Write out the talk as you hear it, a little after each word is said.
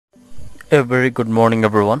A very good morning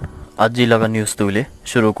everyone. আজি লগা news তুলে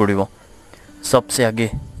শুরু করিব। सबसे आगे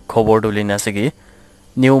खबर তুলি নাছে কি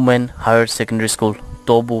নিউম্যান হায়ার সেকেন্ডারি স্কুল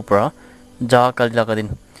তবু পৰা যা কালি লগা দিন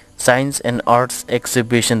science and arts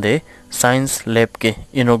exhibition De science lab কে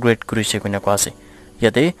ইনোগ্ৰেট কৰিছে কোনে কোৱাছে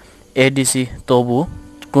ইয়াতে এডিসি তবু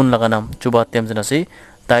কোন লগা নাম চুবা টেমজন আছে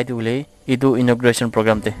তাই তুলে ইটো ইনোগ্রেশন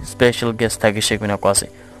প্রোগ্রাম তে স্পেশাল গেস্ট থাকিছে কোনে কোৱাছে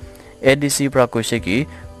এডিসি পৰা কৈছে কি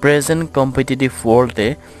প্ৰেজেন্ট কম্পিটিটিভ ওয়াৰ্ল্ড তে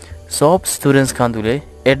सब स्टूडेंट्स खान तुले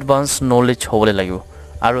एडवांस नॉलेज होबले লাগিব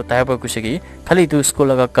আৰু তাইবা কৈছে কি খালি ইটো স্কুল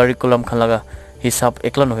লগা কাৰিকুলাম খান লগা হিসাব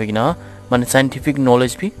একলা নহয় কিনা মানে সাইন্টিফিক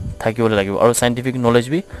নলেজ বি থাকিবলৈ লাগিব আৰু সাইন্টিফিক নলেজ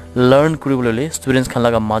বি লাৰ্ন কৰিবলৈ স্টুডেন্টস খান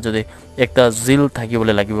লগা মাজতে একটা জিল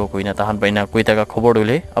থাকিবলৈ লাগিব কইনা তাহান পাইনা কই টাকা খবৰ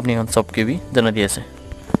দিলে আপনি হন সবকে বি জানা দিয়েছে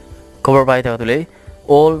খবৰ পাই থাকা তুলে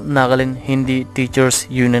অল নাগাল্যান্ড হিন্দি টিচাर्स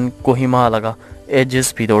यूनियन कोहिमा লগা এজেস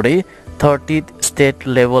ভিতৰে 30th स्टेट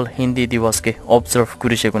लेवल हिंदी दिवस के ऑब्जर्व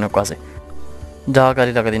करिছে কোনে কোৱাছে যা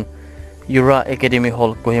কালি লগা দিন ইউৰা একাডেমি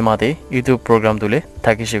হল কোহিমাতে ইটো প্ৰগ্ৰাম তুলে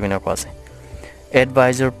থাকিছে কোনে কোৱাছে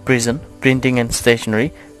adviser prison printing and stationery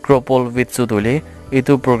ক্ৰপল উইথছু তুলে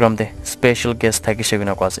ইটো প্ৰগ্ৰামতে স্পেশাল গেস্ট থাকিছে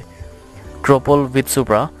কোনে কোৱাছে ক্ৰপল উইথছু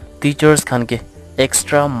পৰা টিচাर्स খান के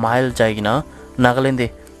एक्स्ट्रा माइल जाइना नागालैंडे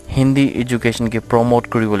हिंदी एजुकेशन के प्रमोट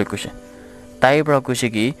কৰিবলৈ কৈছে তাই পৰা কৈছে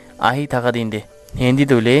কি আহি থাকা দিন দে हिंदी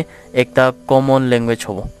तुले एकटा कॉमन लैंग्वेज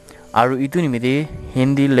होबो आरो इतु निमिते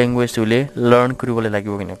हिंदी लैंग्वेज तुले लर्न करिबले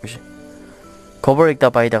লাগিব किना কৈছে खबर एकटा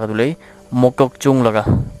पाइ थाका तुले मोककचुंग लगा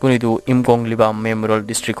कुनितु इमकोंग लिबा मेमोरियल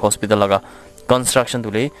डिस्ट्रिक्ट हॉस्पिटल लगा कंस्ट्रक्शन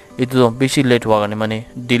तुले इतु बेसी लेट हुआ गने माने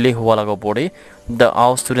डिले हुआ लगा पड़े the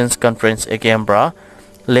our students conference एकेम्ब्रा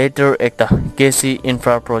letter एकटा केसी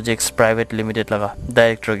इंफ्रा प्रोजेक्ट्स प्राइवेट लिमिटेड लगा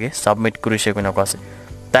डायरेक्टर के सबमिट करिছে कोना কৈছে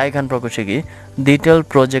তাই খান প্ৰকৈছে কি ডিটেইল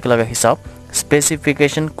প্रोजेक्ट लगा हिसाब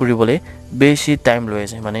स्पेसिफिकेशन কৰিবলৈ বেশি টাইম লৈ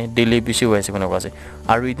আছে মানে ডিলে বেশি হৈ আছে কোনা কৈছে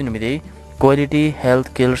আৰু ইটো নিমিতে কোৱালিটি হেলথ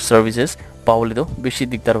কেয়াৰ সাৰ্ভিসেস পাবলৈ তো বেশি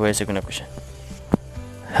দিগদাৰ হৈ আছে কোনা কৈছে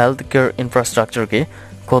হেলথ কেয়াৰ ইনফ্ৰাস্ট্ৰাকচাৰ के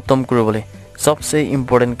খতম কৰিবলৈ सबसे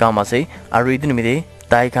ইম্পৰ্টেন্ট কাম আছে আৰু ইটো নিমিতে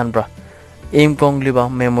তাই খান পৰা ইমকং লিবা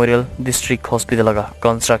মেমোৰিয়াল ডিস্ট্ৰিক্ট হসপিটাল লগা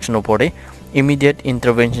কনস্ট্ৰাকশন ওপৰতে ইমিডিয়েট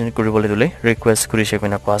ইন্টাৰভেনশন কৰিবলৈ তুলে ৰিকুৱেষ্ট কৰিছে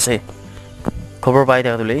কোনা কৈছে खबर पाइ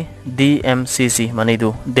थाका तुले DMCC माने दु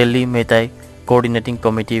दिल्ली मेटाई coordinating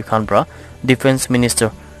committee Khan pra defence minister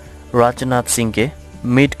Rajnath Singh के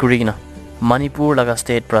मीट करिना मणिपुर लगा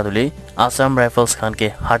स्टेट pra तुले आसाम राइफल्स खान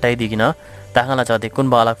के हटाई दिगिना ताहाना चाहते कुन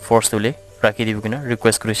बालक फोर्स तुले राखि दिबिना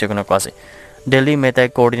रिक्वेस्ट करिसे कोना क्वासे दिल्ली मेटाई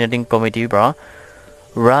coordinating committee pra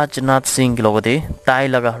Rajnath Singh के लगते ताई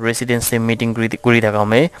लगा रेसिडेंस से मीटिंग करि थाका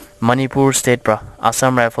मे Manipur state pra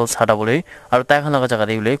Assam rifles हटाबले और ताई खान लगा जगह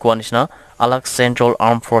दिबले कोनिसना अलग सेंट्रल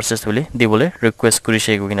आर्म फोर्सेस तुले दिबले रिक्वेस्ट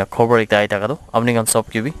करिছে किना खबर एकटा आइ थाका तो अपनी गन सब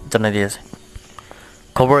के भी जना दिएছে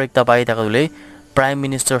खबर एकटा पाइ थाका तुले prime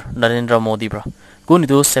minister Narendra Modi pra कुन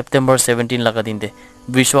दु सेप्टेम्बर 17 लगा दिनते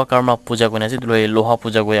विश्वकर्मा पूजा कोनासे तुले लोहा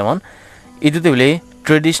पूजा गोयामान इदु तुले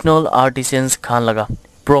ट्रेडिशनल आर्टिसंस खान लगा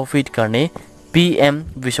प्रॉफिट करने PM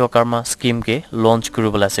विश्वकर्मा स्कीम के लॉन्च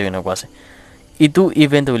কৰিবলৈ আছে কিনা কৈছে इतु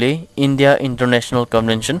इवेंट हुले इंडिया इंटरनेशनल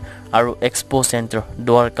कन्वेंशन और expo centre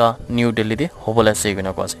Dwarka new Delhi दे होबले আছে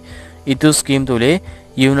কিনা কৈছে इतु स्कीम तुले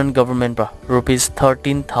यूनियन गवर्नमेंट पर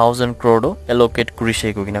 ₹13,000 करोड़ एलोकेट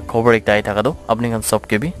কৰিছে কিনা खबर एकटा आइ थाका तो अपनी गन सब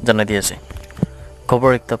के भी जना दिएছে खबर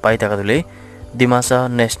एकटा पाइ थाका तुले Dimasa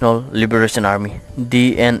national liberation army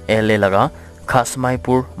DNLA लगा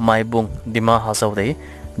खासमाईपुर माइबुंग दिमा हासाउ दे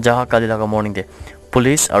जहाँ काली लगा मॉर्निंग दे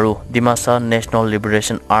पुलिस और Dimasa national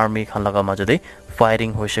liberation army Khan लगा মাজতে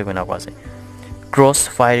फायरिंग होइছে कोना কৈছে क्रॉस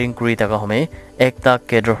फायरिंग কৰি থাকা হমে একটা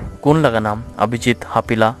কেডৰ কোন লগা নাম অভিজিত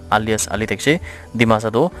হাপিলা আলিয়াস আলি দেখছে দিমাসা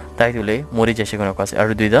তো তাই তুলে মৰি যাইছে কোনা কৈছে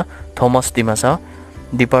আৰু দুইটা থমাস দিমাসা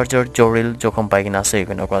ডিপাৰ্চাৰ জৰিল জখম পাইকিনা আছে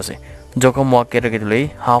কোনা কৈছে জখম ওয়াকেৰ के তুলে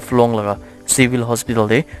হাফ লং লগা সিভিল হসপিটাল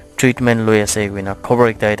দে ট্ৰিটমেন্ট লৈ আছে কোনা খবৰ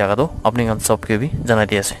একটা আই থাকা তো আপনি গান সবকে भी জানা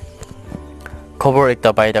দিয়েছে खबर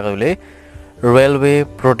एकटा पाइ थाका तुले railway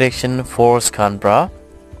protection force Khan pra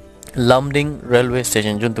Lumding railway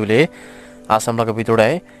station जुन तुले आसाम लगा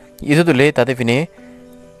भितराय इदु तुले ताते फिने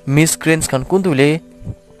मिसक्रेन्स खान कुन तुले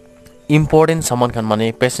इम्पोर्टेन्ट सामान खान माने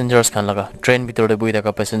पैसेंजर्स खान लगा ट्रेन भितरते बहि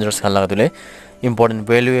थाका पैसेंजर्स खान लगा तुले इम्पोर्टेन्ट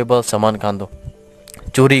वैल्यूएबल सामान खान दो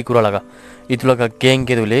चोरी कुरा लगा इतु लगा गैंग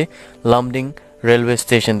के तुले लमडिंग रेलवे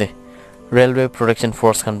स्टेशन दे railway protection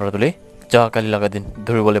force Khan pra तुले जा काली लगा दिन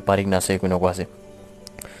धरिबले पारिक नासे कोना কৈছে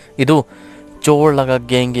इदु चोर लगा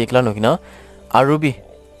गैंग एकला नकिना आरो भी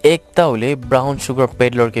एकटा होले ब्राउन शुगर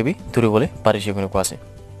पेडलर के भी धरिबले पारिছে कोना কৈছে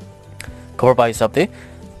खबर पाइ हिसाबते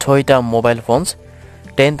 6टा मोबाइल फोन्स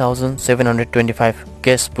 10,725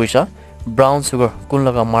 कैश पैसा ब्राउन शुगर कुन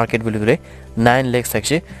लगा मार्केट बिल दुले 9 लाख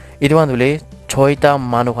सक्से इदवान दुले 6টা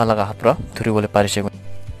মানুহ খান laga hatra dhuribole parise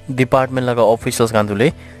department laga officials kan dule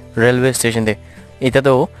railway station de eta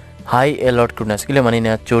to high alert kurna skile mani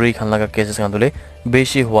na chori khan laga cases kan dule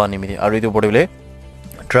beshi hua nimite aru etu bodile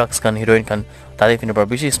drugs kan heroin kan tade fine par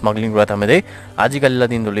beshi smuggling kura thamede aji kalila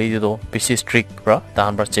din dule etu to beshi strict pra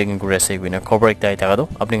tahan par checking kuri ase guina khobor ekta aita ga do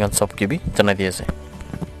apni kan sob ke bi janai diase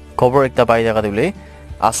khobor ekta pai jaga dule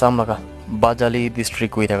Assam laga Bajali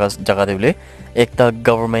district koi thaga jaga dule ekta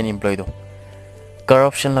government employee do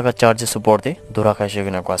corruption laga charges support de dura khaise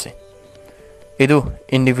guina ko ase edu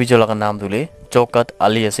individual laga naam dule Chokat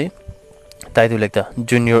Ali ase tai dule ekta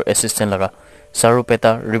junior assistant laga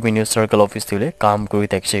Sarupeta revenue circle office dule kaam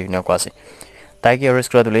kuri thakse guina ko ase tai ke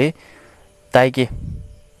arrest kura dule tai ke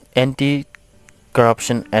anti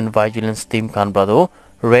corruption and vigilance team kan brado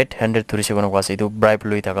red handed thurise guina ko ase edu bribe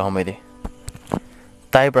loi thaka homede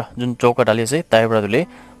tai bra jun Chokat Ali ase tai bra dule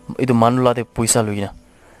edu manula de paisa loina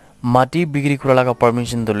mati bigri kura laga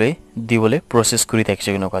permission dole dibole process kuri thakse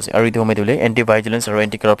guina ko ase aru edu homede dule anti vigilance aru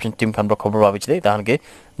anti corruption team kan bra khobor abichide tahan ke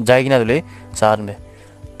jaigina dule sarme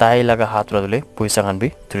tai laga hatra dule paisa kan bi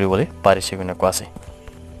thuribole parise guina ko ase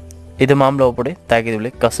edu mamla opore tai ke dule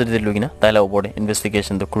custody de lugina tai la opore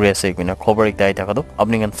investigation to kuri ase guina khobor ekta ai thaka do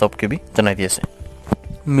apni kan sob ke bi janai diase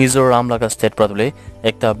Mizoram laga state pra dule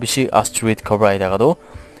ekta bishi aschrit khobor ai thaka do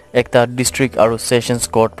ekta district aru sessions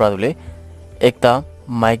court pra dule ekta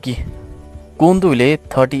Mikey कुंदुले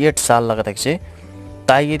 38 साल लगा थकसे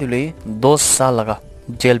ताइगे दुले 2 साल लगा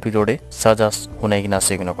jail पिरोडे सजा हुनाइ किना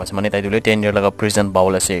सेकिनो कसे माने ताइ Dhule 10 year लगा प्रिजन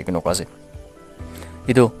बाउला सेकिनो कसे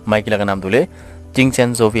इदु माइकी लगा नाम दुले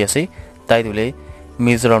चिंगचेन जोफी असे ताइ दुले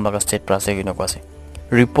मिजोरम लगा स्टेट प्रासे किनो कसे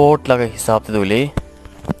रिपोर्ट लगा हिसाब ते दुले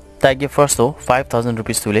ताइगे फर्स्ट तो 5000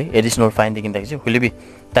 रुपीस दुले एडिशनल फाइन दिकिन थकसे हुलिबी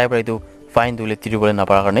ताइ पर इदु फाइन दुले तिरिबले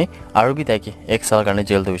नपारा गर्ने आरु बि ताइके 1 साल गर्ने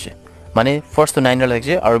जेल दोइसे माने फर्स्ट तो 9 इयर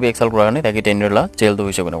लागसे आरु बि 1 साल कुरा गर्ने ताकि 10 इयर ला जेल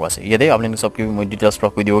दोइसे गुना कसे यदे आपने सब के म डिटेल्स प्रो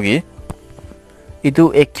कइ दियोगी इदु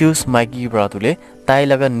एक्यूज माइकी ब्रातुले ताइ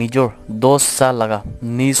लगा निजोर 2 साल लगा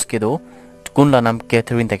निस के दो कुनला नाम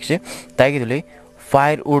कैथरीन थकसे ताइ के दुले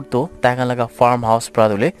फायर वुड तो ताका लगा फार्म हाउस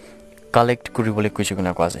ब्रातुले कलेक्ट करिबले कइसे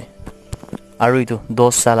गुना कसे आरु इदु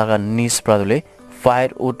 2 साल लगा निस ब्रातुले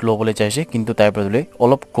फायर वुड लोबले चाइसे किन्तु ताइ ब्रातुले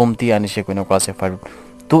अलप कमती आनिसे गुना कसे फायर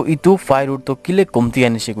तो इतु फायर वुड तो किले कमती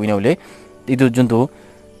आनिसे गुना उले इदु जुन्तु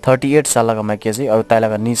 38 साल लगा माइकी असे और ताइ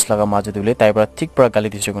लगा निस लगा माजे दुले ताइ पर ठीक पर गाली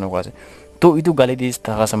दिसे गुना कसे तो इतु गाली दिस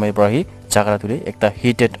थाका समय पर ही जागरा दुले एकता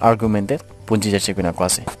हीटेड आर्गुमेंट पुंजी जसे गुना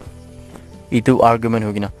कसे इतु आर्गुमेंट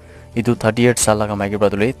होगिना इतु 38 साल लगा माइकी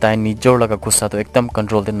ब्रादुले ताइ निजोर लगा गुस्सा तो एकदम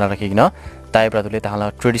कंट्रोल दिन नराखिगिना ताइ ब्रादुले ताहाला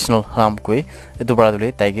ट्रेडिशनल हाम कोइ इतु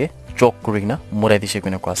ब्रादुले ताइगे चोक कुरिगिना मुराइ दिसे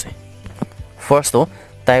गुना कसे फर्स्ट तो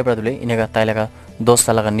ताइ ब्रादुले इनेगा ताइ लगा 2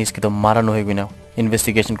 साल लगा निस के तो मारा नहोइ गुना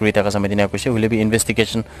इन्वेस्टिगेशन कुरि थाका समय दिना कइसे हुले बि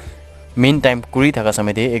इन्वेस्टिगेशन मेन टाइम कुरि थाका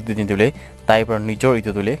समय दे एक दु दिन दुले ताइ पर निजोर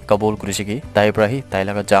इतु दुले कबूल करिसे कि ताइ पर ही ताइ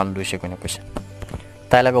लगा जान लुइसे गुना कइसे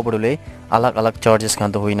ताइ लगा बडुले अलग अलग चार्जेस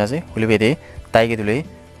खान तो होइना से हुले बे दे ताइ के Dhule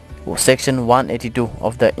section 182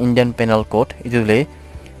 of the Indian Penal Code इदुले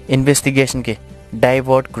investigation K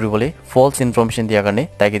divert करिबले falls information दिया गर्ने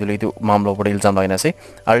ताकि दुले इदु मामला पर इल्जाम लगाइना से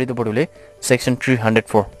आरि तो बडुले section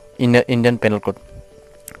 304 in the Indian Penal Code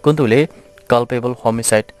कुन्तुले culpable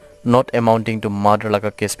homicide not amounting to murder लगा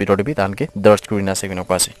केस बिटोडे बि तानके दर्ज करिना से गुना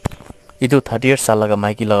कसे इदु 38 साल लगा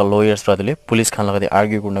माइकी लगा लॉयर्स रादुले पुलिस खान लगा दे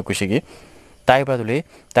आर्ग्यु गर्न कुसेगी ताइ ब्रादुले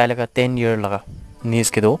ताइ लगा 10 इयर लगा निस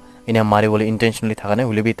के दो इने मारे बोले इंटेंशनली थाने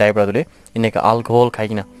हुले बि ताइ ब्रादुले इने का अल्कोहल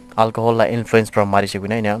खाइकिना अल्कोहल ला इन्फ्लुएंस पर मारि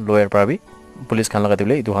सेगुना इने लॉयर पर बि पुलिस खान लगा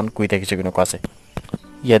दिले इदु हान कुइ थाकि सेगुना कसे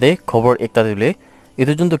यदे खबर एकता दिले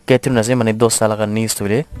इदु जुन तो कैथरीन असे माने 2 साल लगा निस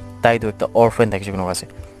दुले ताइ दो एकता ऑर्फन थाकि सेगुना कसे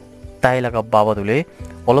ताइ लगा बाबा दुले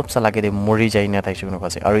अलप सा लागे दे मरि जाइना थाकि सेगुना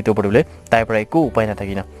कसे आरु इतो पडुले ताइ पर एको उपाय ना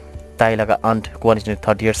थाकिना ताइ लगा आन्ट क्वालिटी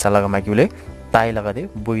 38 साल लगा मागिले ताइ लगा दे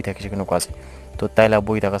बुइ थाकि सेगुना कसे तो ताइला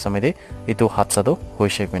बुइ थाका समय दे इतो हादसा तो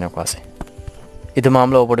होइसे गुना कसे इतो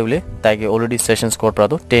मामला ओपडुले ताइगे ऑलरेडी सेशंस कोर्ट पर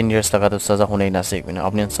तो 10 इयर्स लगा तो सजा होने नासे गुना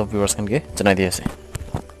अपने सब व्यूअर्स कन के जनाइ दिएसे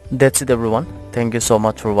that's it everyone thank you so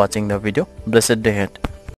much for watching the video blessed day head